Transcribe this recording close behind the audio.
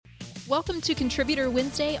Welcome to Contributor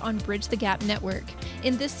Wednesday on Bridge the Gap Network.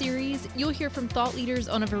 In this series, you'll hear from thought leaders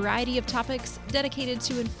on a variety of topics dedicated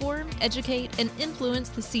to inform, educate, and influence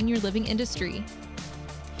the senior living industry.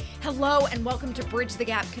 Hello and welcome to Bridge the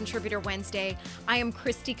Gap Contributor Wednesday. I am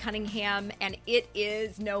Christy Cunningham and it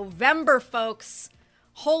is November, folks.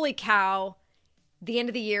 Holy cow, the end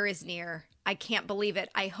of the year is near. I can't believe it.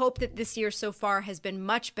 I hope that this year so far has been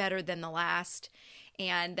much better than the last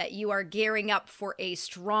and that you are gearing up for a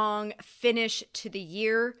strong finish to the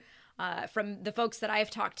year. From the folks that I've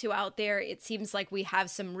talked to out there, it seems like we have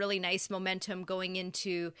some really nice momentum going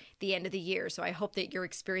into the end of the year. So I hope that you're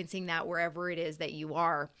experiencing that wherever it is that you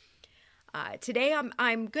are. Today,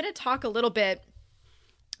 I'm going to talk a little bit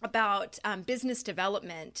about business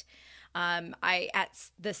development. At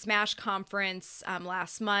the SMASH conference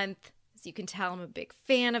last month, as you can tell, I'm a big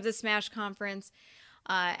fan of the SMASH conference.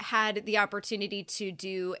 Had the opportunity to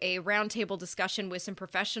do a roundtable discussion with some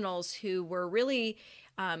professionals who were really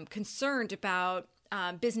concerned about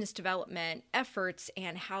business development efforts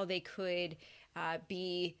and how they could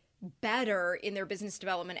be better in their business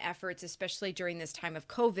development efforts, especially during this time of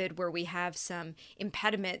COVID, where we have some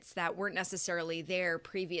impediments that weren't necessarily there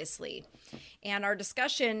previously. And our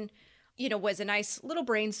discussion, was a nice little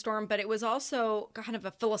brainstorm, but it was also kind of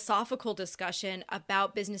a philosophical discussion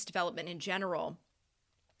about business development in general.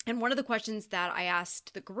 And one of the questions that I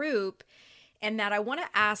asked the group and that I want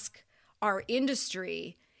to ask our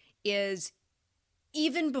industry is,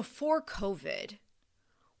 even before COVID,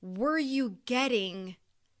 were you getting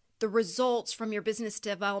the results from your business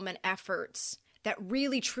development efforts that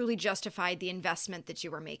really truly justified the investment that you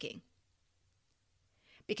were making?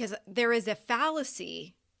 Because there is a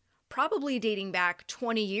fallacy, probably dating back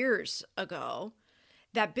 20 years ago,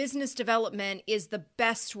 that business development is the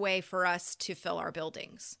best way for us to fill our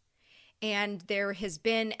buildings. And there has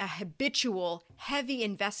been a habitual heavy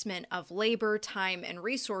investment of labor, time, and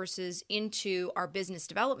resources into our business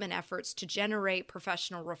development efforts to generate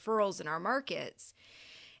professional referrals in our markets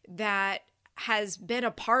that has been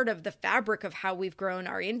a part of the fabric of how we've grown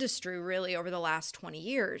our industry really over the last 20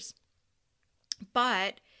 years.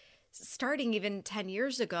 But starting even 10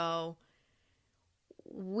 years ago,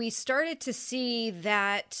 we started to see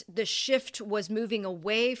that the shift was moving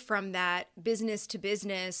away from that business to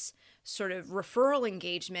business sort of referral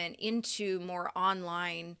engagement into more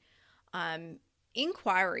online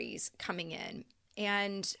inquiries coming in.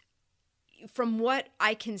 And from what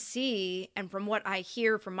I can see and from what I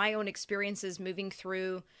hear from my own experiences moving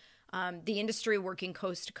through the industry, working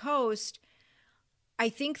coast to coast, I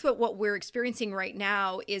think that what we're experiencing right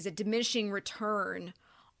now is a diminishing return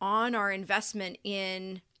on our investment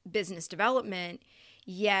in business development,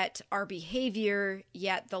 yet our behavior,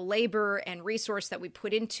 yet the labor and resource that we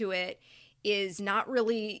put into it is not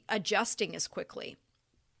really adjusting as quickly.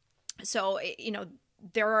 So,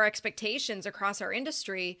 there are expectations across our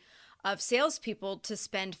industry of salespeople to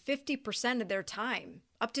spend 50% of their time,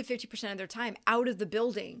 up to 50% of their time out of the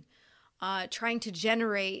building, trying to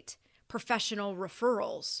generate professional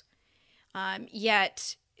referrals.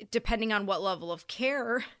 Yet, depending on what level of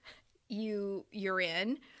care you're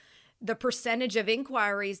in, the percentage of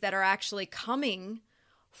inquiries that are actually coming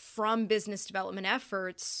from business development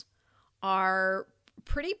efforts are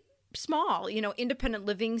pretty small. Independent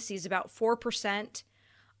living sees about 4%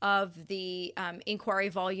 of the inquiry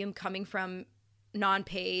volume coming from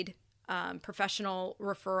non-paid professional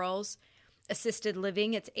referrals. Assisted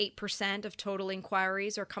living, it's 8% of total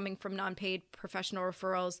inquiries are coming from non-paid professional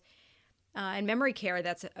referrals. And memory care,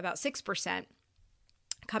 that's about 6%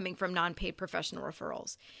 coming from non-paid professional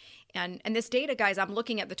referrals. And this data, guys, I'm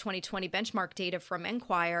looking at the 2020 benchmark data from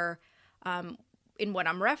Enquire in what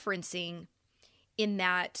I'm referencing, in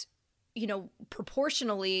that,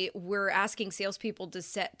 proportionally, we're asking salespeople to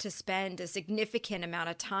spend a significant amount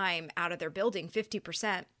of time out of their building,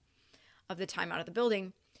 50% of the time out of the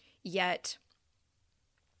building, yet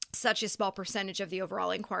such a small percentage of the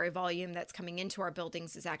overall inquiry volume that's coming into our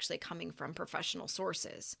buildings is actually coming from professional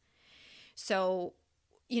sources. So,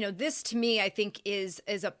 this to me, I think is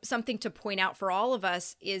something to point out for all of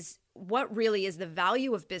us, is what really is the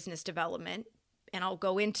value of business development. And I'll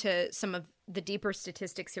go into some of the deeper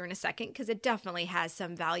statistics here in a second, because it definitely has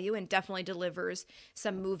some value and definitely delivers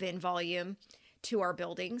some move-in volume to our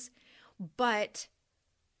buildings. But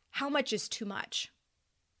how much is too much?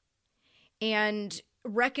 And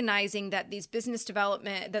recognizing that these business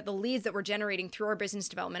development, that the leads that we're generating through our business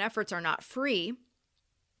development efforts are not free,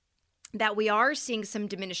 that we are seeing some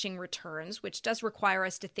diminishing returns, which does require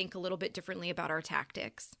us to think a little bit differently about our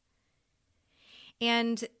tactics.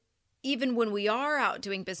 And even when we are out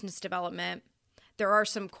doing business development, there are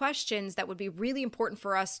some questions that would be really important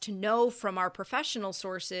for us to know from our professional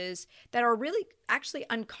sources that are really actually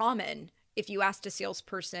uncommon. If you asked a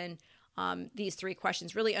salesperson these 3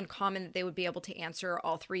 questions, really uncommon that they would be able to answer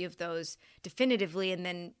all 3 of those definitively and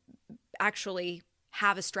then actually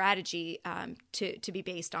have a strategy to be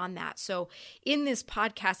based on that. So in this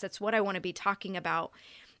podcast, that's what I want to be talking about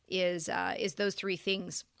is those 3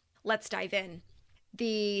 things. Let's dive in.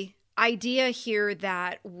 The idea here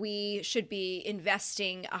that we should be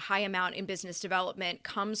investing a high amount in business development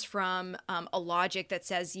comes from a logic that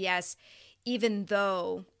says, yes, even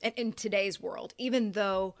though, in today's world, even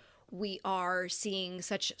though we are seeing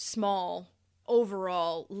such small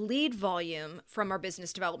overall lead volume from our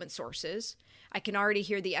business development sources, I can already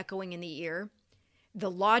hear the echoing in the ear. The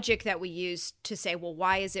logic that we use to say, well,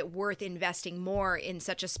 why is it worth investing more in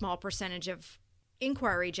such a small percentage of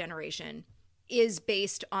inquiry generation is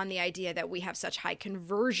based on the idea that we have such high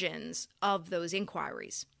conversions of those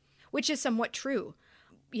inquiries, which is somewhat true.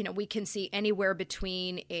 We can see anywhere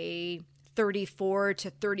between a 34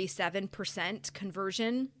 to 37%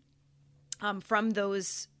 conversion from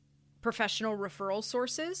those professional referral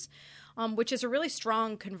sources, which is a really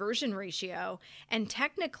strong conversion ratio and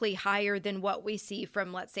technically higher than what we see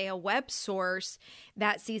from, let's say, a web source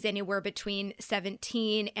that sees anywhere between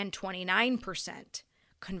 17 and 29%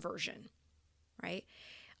 conversion, right?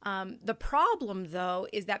 The problem, though,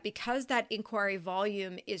 is that because that inquiry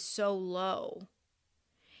volume is so low,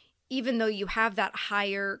 even though you have that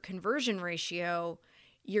higher conversion ratio,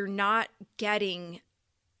 you're not getting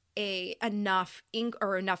enough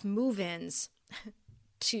move-ins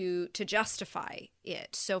to justify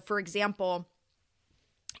it. So, for example,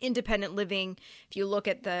 independent living, if you look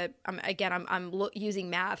at I'm using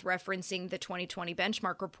math, referencing the 2020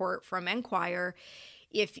 benchmark report from Enquire.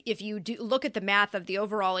 If you do look at the math of the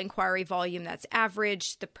overall inquiry volume that's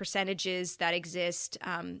average, the percentages that exist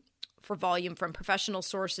for volume from professional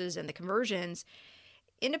sources and the conversions,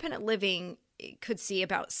 independent living could see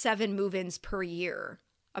about 7 move-ins per year.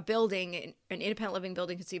 An independent living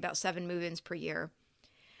building could see about 7 move-ins per year.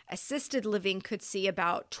 Assisted living could see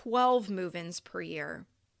about 12 move-ins per year.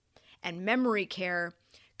 And memory care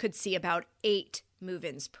could see about 8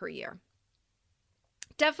 move-ins per year.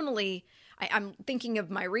 Definitely, I'm thinking of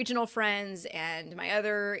my regional friends and my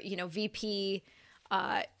other, VP,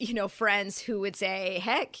 friends who would say,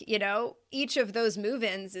 heck, each of those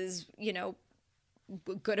move-ins is,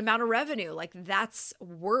 good amount of revenue. Like, that's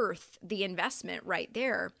worth the investment right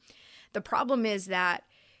there. The problem is that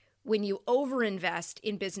when you overinvest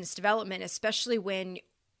in business development, especially when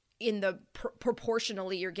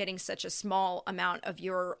proportionally you're getting such a small amount of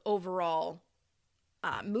your overall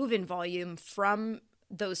move-in volume from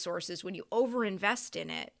those sources, when you overinvest in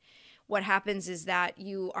it, what happens is that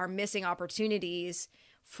you are missing opportunities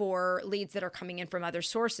for leads that are coming in from other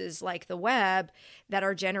sources like the web that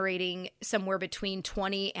are generating somewhere between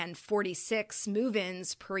 20 and 46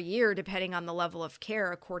 move-ins per year, depending on the level of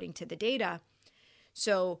care, according to the data.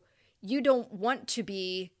 So you don't want to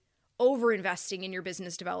be over-investing in your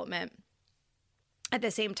business development, at the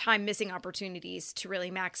same time missing opportunities to really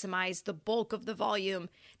maximize the bulk of the volume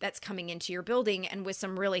that's coming into your building and with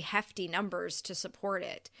some really hefty numbers to support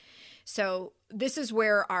it. So this is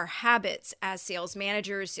where our habits as sales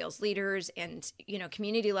managers, sales leaders, and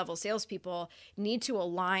community level salespeople need to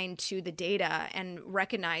align to the data and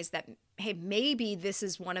recognize that, hey, maybe this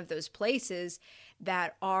is one of those places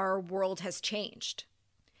that our world has changed.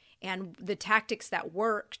 And the tactics that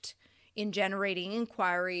worked in generating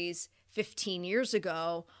inquiries 15 years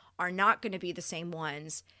ago are not going to be the same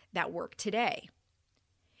ones that work today.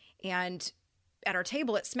 And at our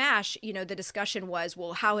table at Smash, the discussion was,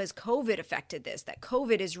 well, how has COVID affected this? That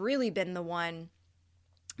COVID has really been the one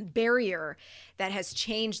barrier that has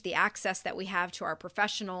changed the access that we have to our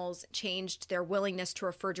professionals, changed their willingness to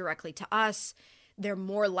refer directly to us. They're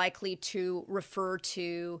more likely to refer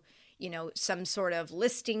to, some sort of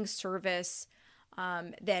listing service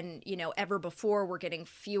than, ever before. We're getting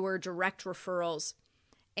fewer direct referrals,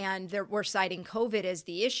 and we're citing COVID as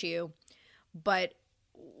the issue. But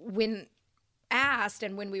when asked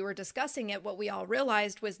and when we were discussing it, what we all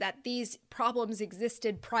realized was that these problems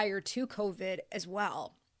existed prior to COVID as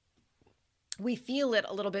well. We feel it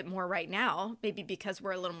a little bit more right now, maybe because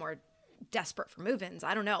we're a little more desperate for move-ins.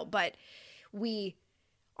 I don't know, but we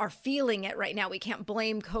are feeling it right now. We can't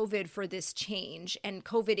blame COVID for this change, and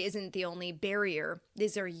COVID isn't the only barrier.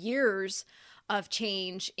 These are years of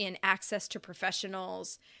change in access to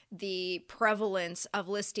professionals, the prevalence of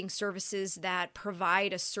listing services that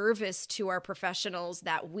provide a service to our professionals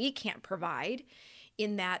that we can't provide,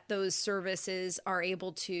 in that those services are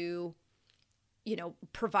able to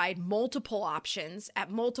provide multiple options at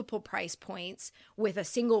multiple price points with a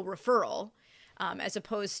single referral, as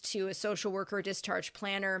opposed to a social worker or discharge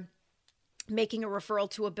planner making a referral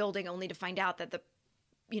to a building only to find out that the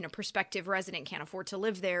prospective resident can't afford to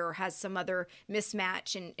live there or has some other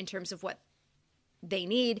mismatch in terms of what they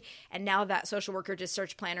need. And now that social worker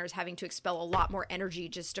discharge planner is having to expel a lot more energy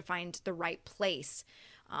just to find the right place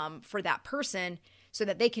for that person so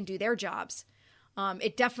that they can do their jobs.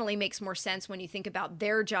 It definitely makes more sense when you think about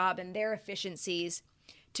their job and their efficiencies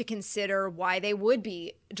to consider why they would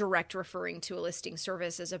be direct referring to a listing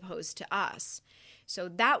service as opposed to us. So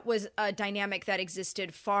that was a dynamic that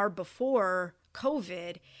existed far before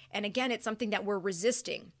COVID. And again, it's something that we're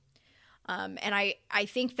resisting. And I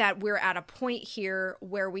think that we're at a point here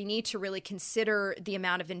where we need to really consider the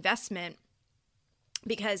amount of investment,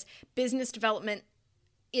 because business development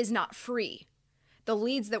is not free. The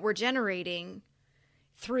leads that we're generating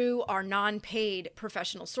through our non-paid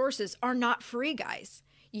professional sources are not free, guys.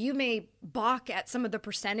 You may balk at some of the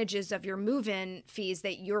percentages of your move-in fees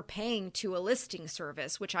that you're paying to a listing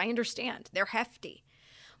service, which I understand. They're hefty.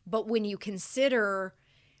 But when you consider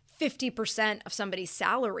 50% of somebody's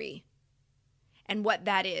salary and what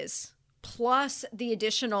that is, plus the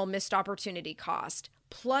additional missed opportunity cost,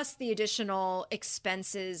 plus the additional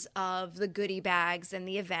expenses of the goodie bags and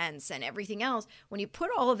the events and everything else, when you put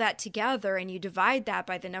all of that together and you divide that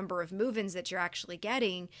by the number of move-ins that you're actually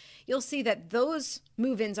getting, you'll see that those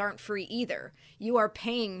move-ins aren't free either. You are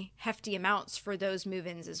paying hefty amounts for those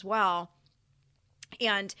move-ins as well.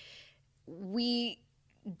 And we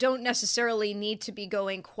don't necessarily need to be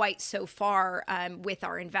going quite so far with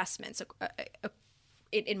our investments,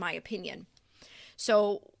 in my opinion.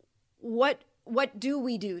 So what do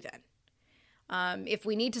we do then? If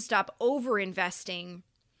we need to stop over-investing,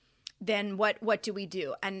 then what do we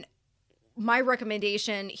do? And my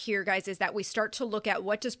recommendation here, guys, is that we start to look at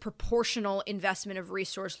what does proportional investment of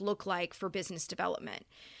resource look like for business development.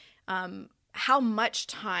 How much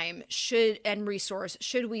time and resource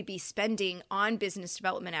should we be spending on business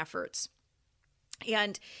development efforts?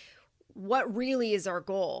 And what really is our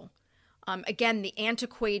goal? Again, the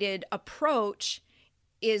antiquated approach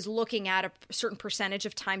is looking at a certain percentage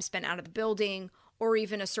of time spent out of the building, or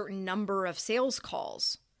even a certain number of sales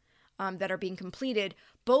calls that are being completed.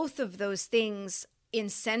 Both of those things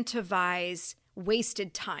incentivize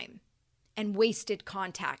wasted time and wasted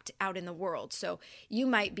contact out in the world. So you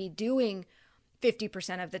might be doing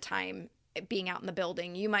 50% of the time being out in the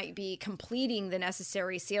building. You might be completing the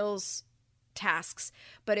necessary sales tasks.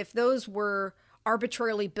 But if those were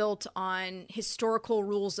arbitrarily built on historical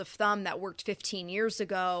rules of thumb that worked 15 years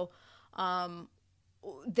ago,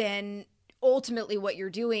 then ultimately what you're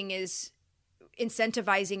doing is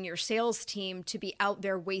incentivizing your sales team to be out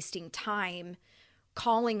there wasting time,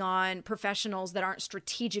 calling on professionals that aren't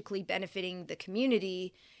strategically benefiting the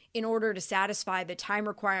community in order to satisfy the time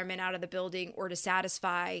requirement out of the building or to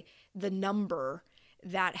satisfy the number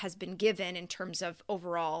that has been given in terms of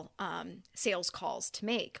overall sales calls to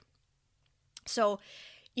make. So,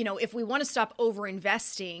 if we want to stop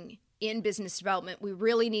over-investing in business development, we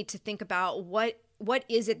really need to think about what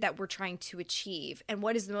is it that we're trying to achieve and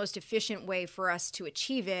what is the most efficient way for us to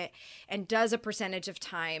achieve it, and does a percentage of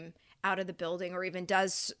time out of the building, or even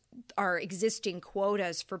does our existing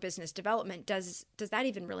quotas for business development, does that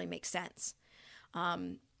even really make sense?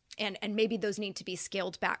 And maybe those need to be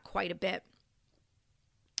scaled back quite a bit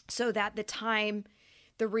so that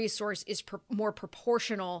the resource is more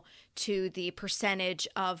proportional to the percentage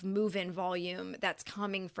of move-in volume that's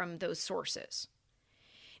coming from those sources.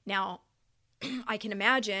 Now, I can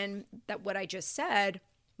imagine that what I just said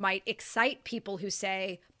might excite people who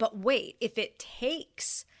say, but wait, if it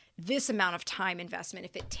takes this amount of time investment,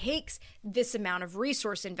 if it takes this amount of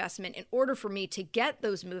resource investment in order for me to get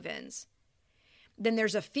those move-ins, then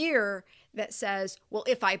there's a fear that says, well,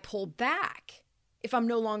 if I pull back, if I'm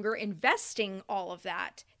no longer investing all of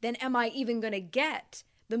that, then am I even going to get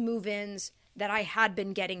the move-ins that I had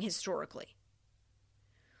been getting historically?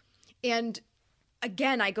 And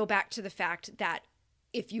again, I go back to the fact that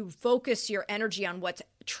if you focus your energy on what's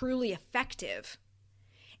truly effective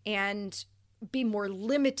and be more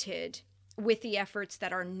limited with the efforts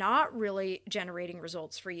that are not really generating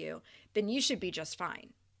results for you, then you should be just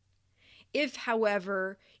fine. If,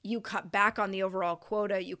 however, you cut back on the overall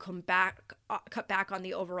quota, you cut back on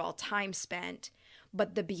the overall time spent,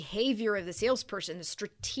 but the behavior of the salesperson, the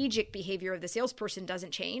strategic behavior of the salesperson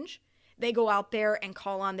doesn't change, they go out there and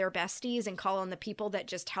call on their besties and call on the people that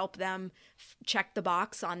just help them check the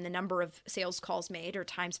box on the number of sales calls made or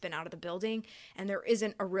time spent out of the building, and there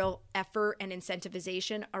isn't a real effort and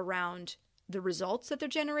incentivization around the results that they're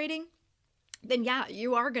generating, then yeah,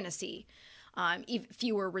 you are going to see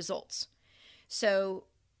fewer results. So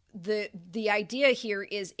the idea here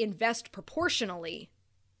is invest proportionally,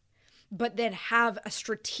 but then have a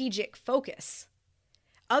strategic focus.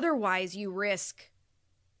 Otherwise, you risk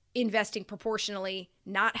investing proportionally,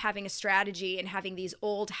 not having a strategy, and having these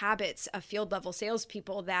old habits of field level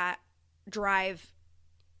salespeople that drive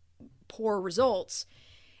poor results.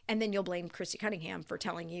 And then you'll blame Christy Cunningham for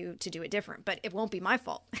telling you to do it different. But it won't be my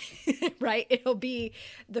fault, right? It'll be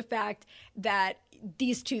the fact that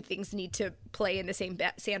these two things need to play in the same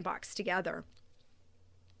sandbox together.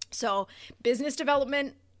 So business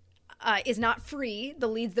development is not free. The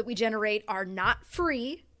leads that we generate are not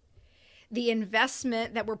free. The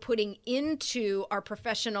investment that we're putting into our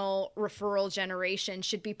professional referral generation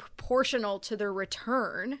should be proportional to the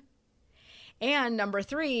return. And number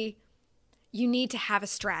 3, you need to have a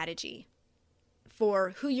strategy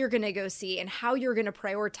for who you're going to go see and how you're going to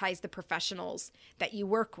prioritize the professionals that you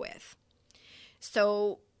work with.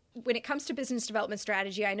 So when it comes to business development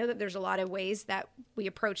strategy, I know that there's a lot of ways that we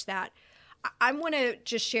approach that. I want to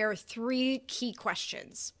just share 3 key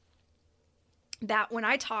questions that when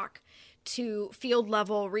I talk to field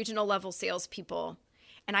level, regional level salespeople,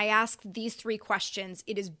 and I ask these 3 questions,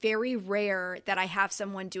 it is very rare that I have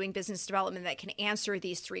someone doing business development that can answer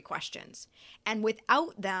these 3 questions. And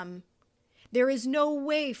without them, there is no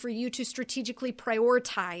way for you to strategically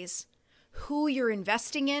prioritize who you're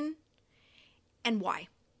investing in and why.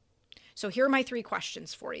 So here are my 3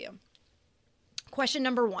 questions for you. Question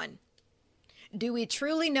number 1, do we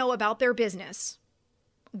truly know about their business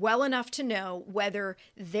well enough to know whether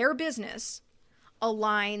their business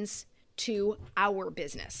aligns to our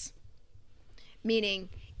business? Meaning,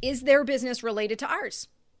 is their business related to ours?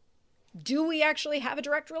 Do we actually have a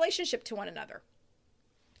direct relationship to one another?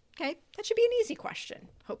 Okay, that should be an easy question,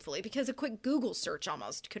 hopefully, because a quick Google search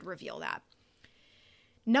almost could reveal that.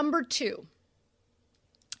 Number 2,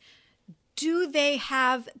 do they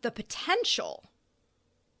have the potential,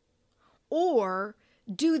 or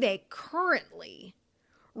do they currently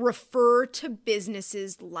refer to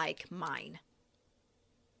businesses like mine?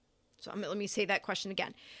 So let me say that question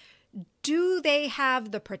again. Do they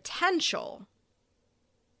have the potential,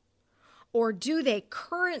 or do they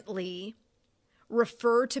currently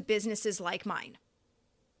refer to businesses like mine?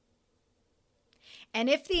 And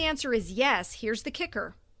if the answer is yes, here's the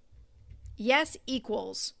kicker. Yes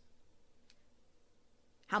equals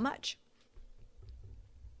how much?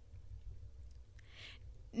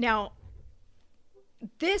 Now,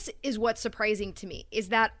 this is what's surprising to me, is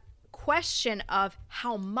that question of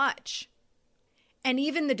how much, and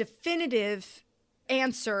even the definitive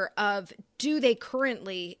answer of do they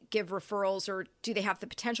currently give referrals or do they have the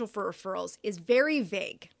potential for referrals is very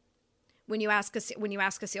vague. When you ask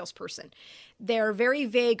a salesperson, they're very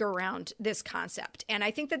vague around this concept. And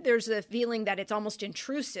I think that there's a feeling that it's almost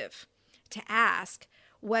intrusive to ask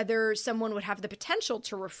whether someone would have the potential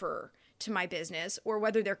to refer to my business or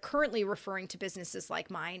whether they're currently referring to businesses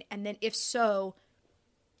like mine. And then if so,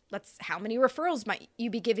 how many referrals might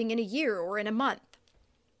you be giving in a year or in a month?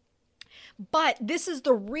 But this is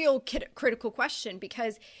the real critical question,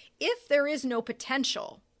 because if there is no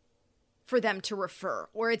potential for them to refer,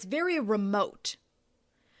 or it's very remote,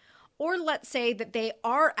 or let's say that they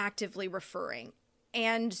are actively referring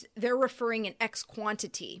and they're referring in X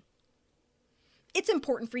quantity, it's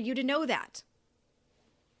important for you to know that.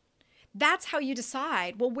 That's how you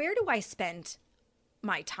decide, well, where do I spend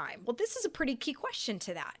my time? Well, this is a pretty key question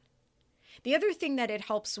to that. The other thing that it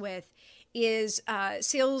helps with is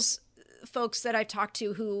sales folks that I've talked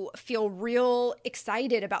to who feel real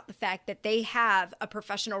excited about the fact that they have a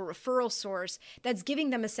professional referral source that's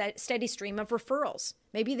giving them a steady stream of referrals.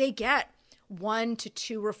 Maybe they get 1 to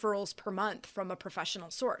 2 referrals per month from a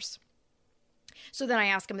professional source. So then I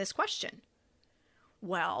ask them this question.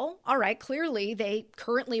 Well, all right, clearly they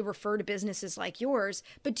currently refer to businesses like yours,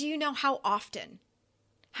 but do you know how often?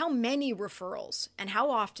 How many referrals and how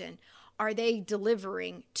often are they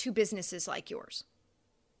delivering to businesses like yours?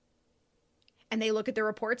 And they look at the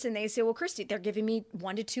reports and they say, well, Christy, they're giving me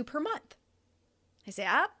 1 to 2 per month. I say,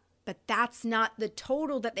 but that's not the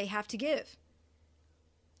total that they have to give.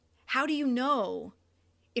 How do you know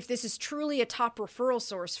if this is truly a top referral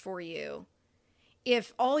source for you?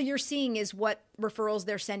 If all you're seeing is what referrals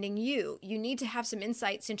they're sending you, you need to have some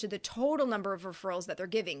insights into the total number of referrals that they're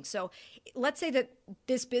giving. So let's say that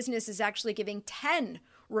this business is actually giving 10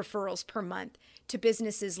 referrals per month to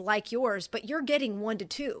businesses like yours, but you're getting 1 to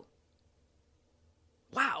 2.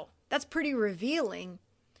 Wow, that's pretty revealing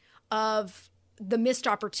of the missed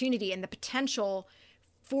opportunity and the potential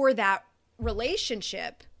for that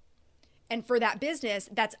relationship and for that business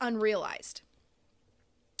that's unrealized.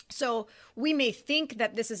 So we may think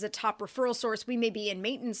that this is a top referral source. We may be in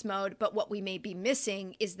maintenance mode, but what we may be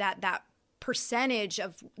missing is that percentage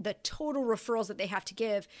of the total referrals that they have to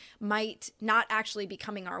give might not actually be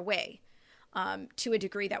coming our way to a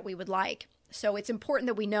degree that we would like. So it's important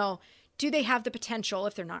that we know, do they have the potential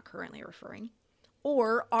if they're not currently referring?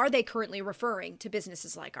 Or are they currently referring to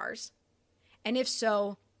businesses like ours? And if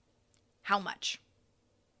so, how much?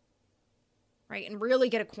 Right? And really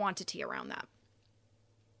get a quantity around that.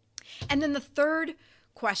 And then the third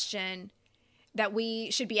question that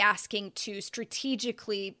we should be asking to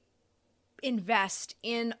strategically invest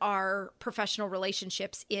in our professional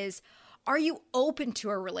relationships is, are you open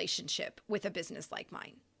to a relationship with a business like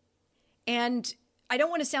mine? And I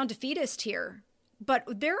don't want to sound defeatist here, but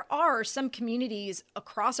there are some communities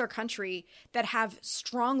across our country that have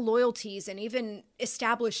strong loyalties and even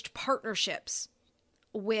established partnerships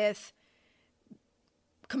with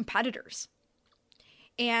competitors.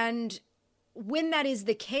 And when that is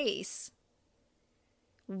the case,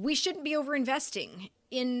 we shouldn't be overinvesting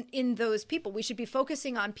in those people. We should be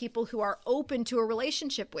focusing on people who are open to a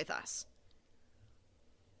relationship with us.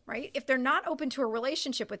 Right? If they're not open to a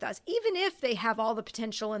relationship with us, even if they have all the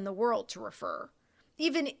potential in the world to refer,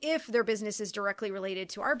 even if their business is directly related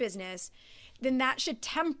to our business, then that should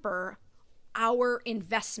temper our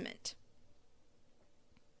investment.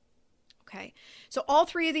 Okay. So all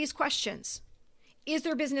three of these questions: is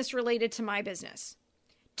their business related to my business?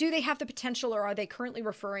 Do they have the potential, or are they currently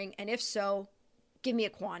referring? And if so, give me a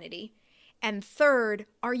quantity. And third,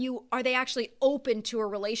 are they actually open to a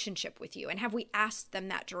relationship with you? And have we asked them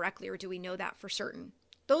that directly, or do we know that for certain?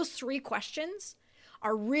 Those three questions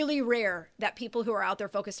are really rare that people who are out there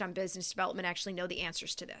focused on business development actually know the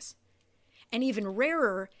answers to this. And even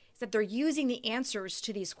rarer is that they're using the answers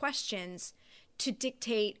to these questions to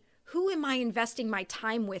dictate, who am I investing my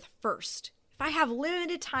time with first? If I have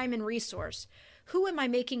limited time and resource, who am I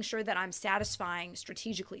making sure that I'm satisfying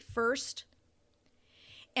strategically first?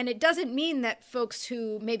 And it doesn't mean that folks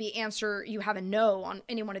who maybe answer you have a no on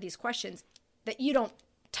any one of these questions, that you don't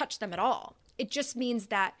touch them at all. It just means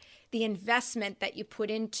that the investment that you put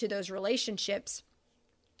into those relationships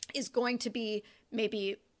is going to be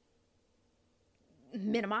maybe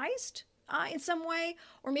minimized in some way,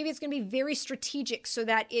 or maybe it's going to be very strategic so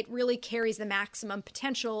that it really carries the maximum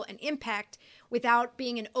potential and impact without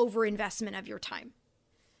being an overinvestment of your time.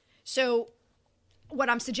 So what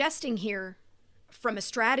I'm suggesting here from a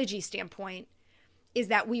strategy standpoint is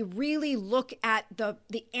that we really look at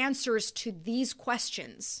the answers to these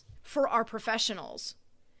questions for our professionals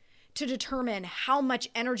to determine how much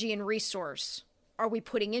energy and resource are we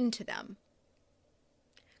putting into them,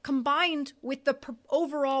 combined with the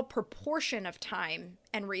overall proportion of time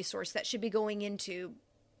and resource that should be going into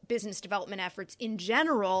business development efforts in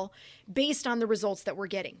general based on the results that we're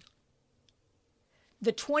getting.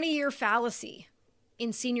 The 20-year fallacy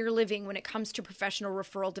in senior living when it comes to professional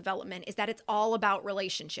referral development is that it's all about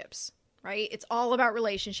relationships, right? It's all about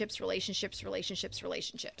relationships.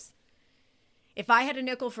 If I had a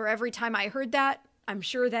nickel for every time I heard that, I'm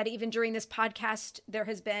sure that even during this podcast, there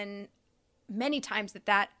has been many times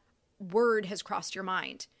that word has crossed your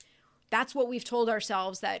mind. That's what we've told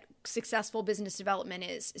ourselves that successful business development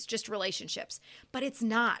is. It's just relationships. But it's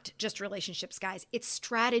not just relationships, guys. It's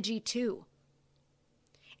strategy too.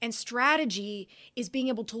 And strategy is being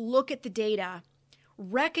able to look at the data,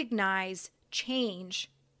 recognize change,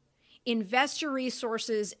 invest your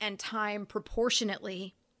resources and time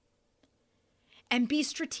proportionately, and be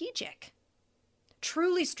strategic,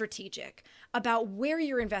 truly strategic about where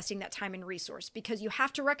you're investing that time and resource, because you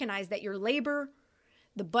have to recognize that your labor,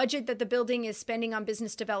 the budget that the building is spending on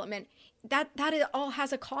business development, that it all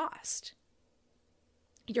has a cost.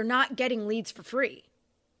 You're not getting leads for free,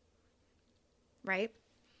 right?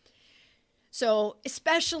 So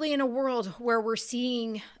especially in a world where we're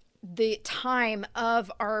seeing the time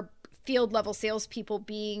of our field level salespeople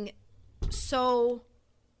being so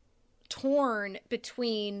torn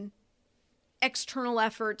between external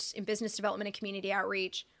efforts in business development and community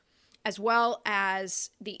outreach, as well as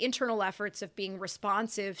the internal efforts of being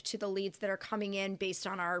responsive to the leads that are coming in based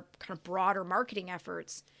on our kind of broader marketing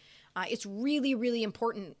efforts, it's really, really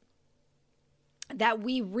important that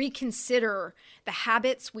we reconsider the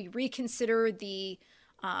habits, we reconsider the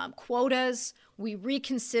quotas, we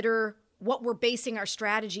reconsider what we're basing our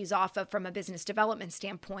strategies off of from a business development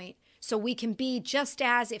standpoint, so we can be just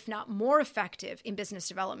as, if not more effective in business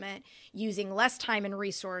development, using less time and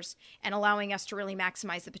resource and allowing us to really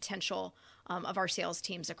maximize the potential of our sales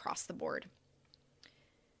teams across the board.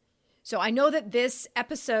 So I know that this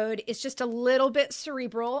episode is just a little bit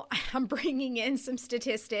cerebral. I'm bringing in some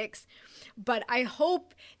statistics, but I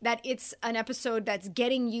hope that it's an episode that's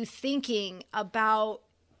getting you thinking about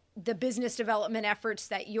the business development efforts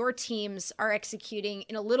that your teams are executing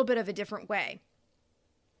in a little bit of a different way.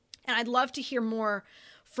 And I'd love to hear more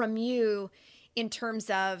from you in terms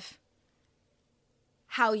of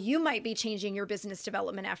how you might be changing your business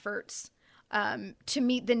development efforts to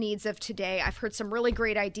meet the needs of today. I've heard some really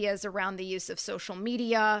great ideas around the use of social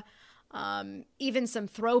media, even some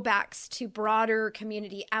throwbacks to broader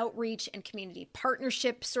community outreach and community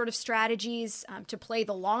partnership sort of strategies to play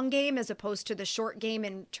the long game as opposed to the short game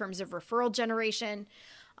in terms of referral generation.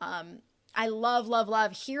 I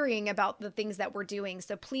love hearing about the things that we're doing.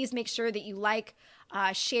 So please make sure that you like,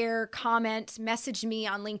 share, comment, message me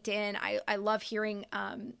on LinkedIn. I love hearing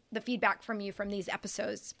the feedback from you from these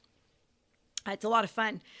episodes. It's a lot of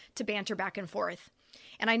fun to banter back and forth.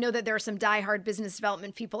 And I know that there are some diehard business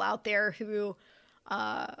development people out there who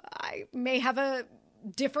I may have a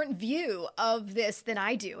different view of this than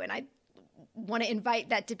I do. And I want to invite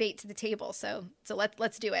that debate to the table. So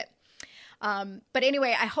let's do it. But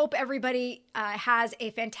anyway, I hope everybody has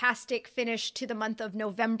a fantastic finish to the month of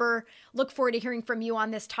November. Look forward to hearing from you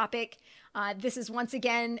on this topic. This has once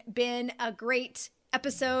again been a great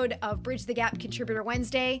episode of Bridge the Gap Contributor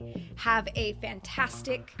Wednesday. Have a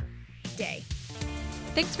fantastic day.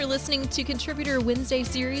 Thanks for listening to Contributor Wednesday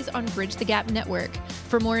series on Bridge the Gap Network.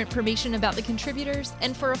 For more information about the contributors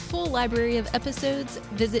and for a full library of episodes,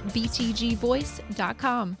 visit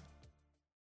btgvoice.com.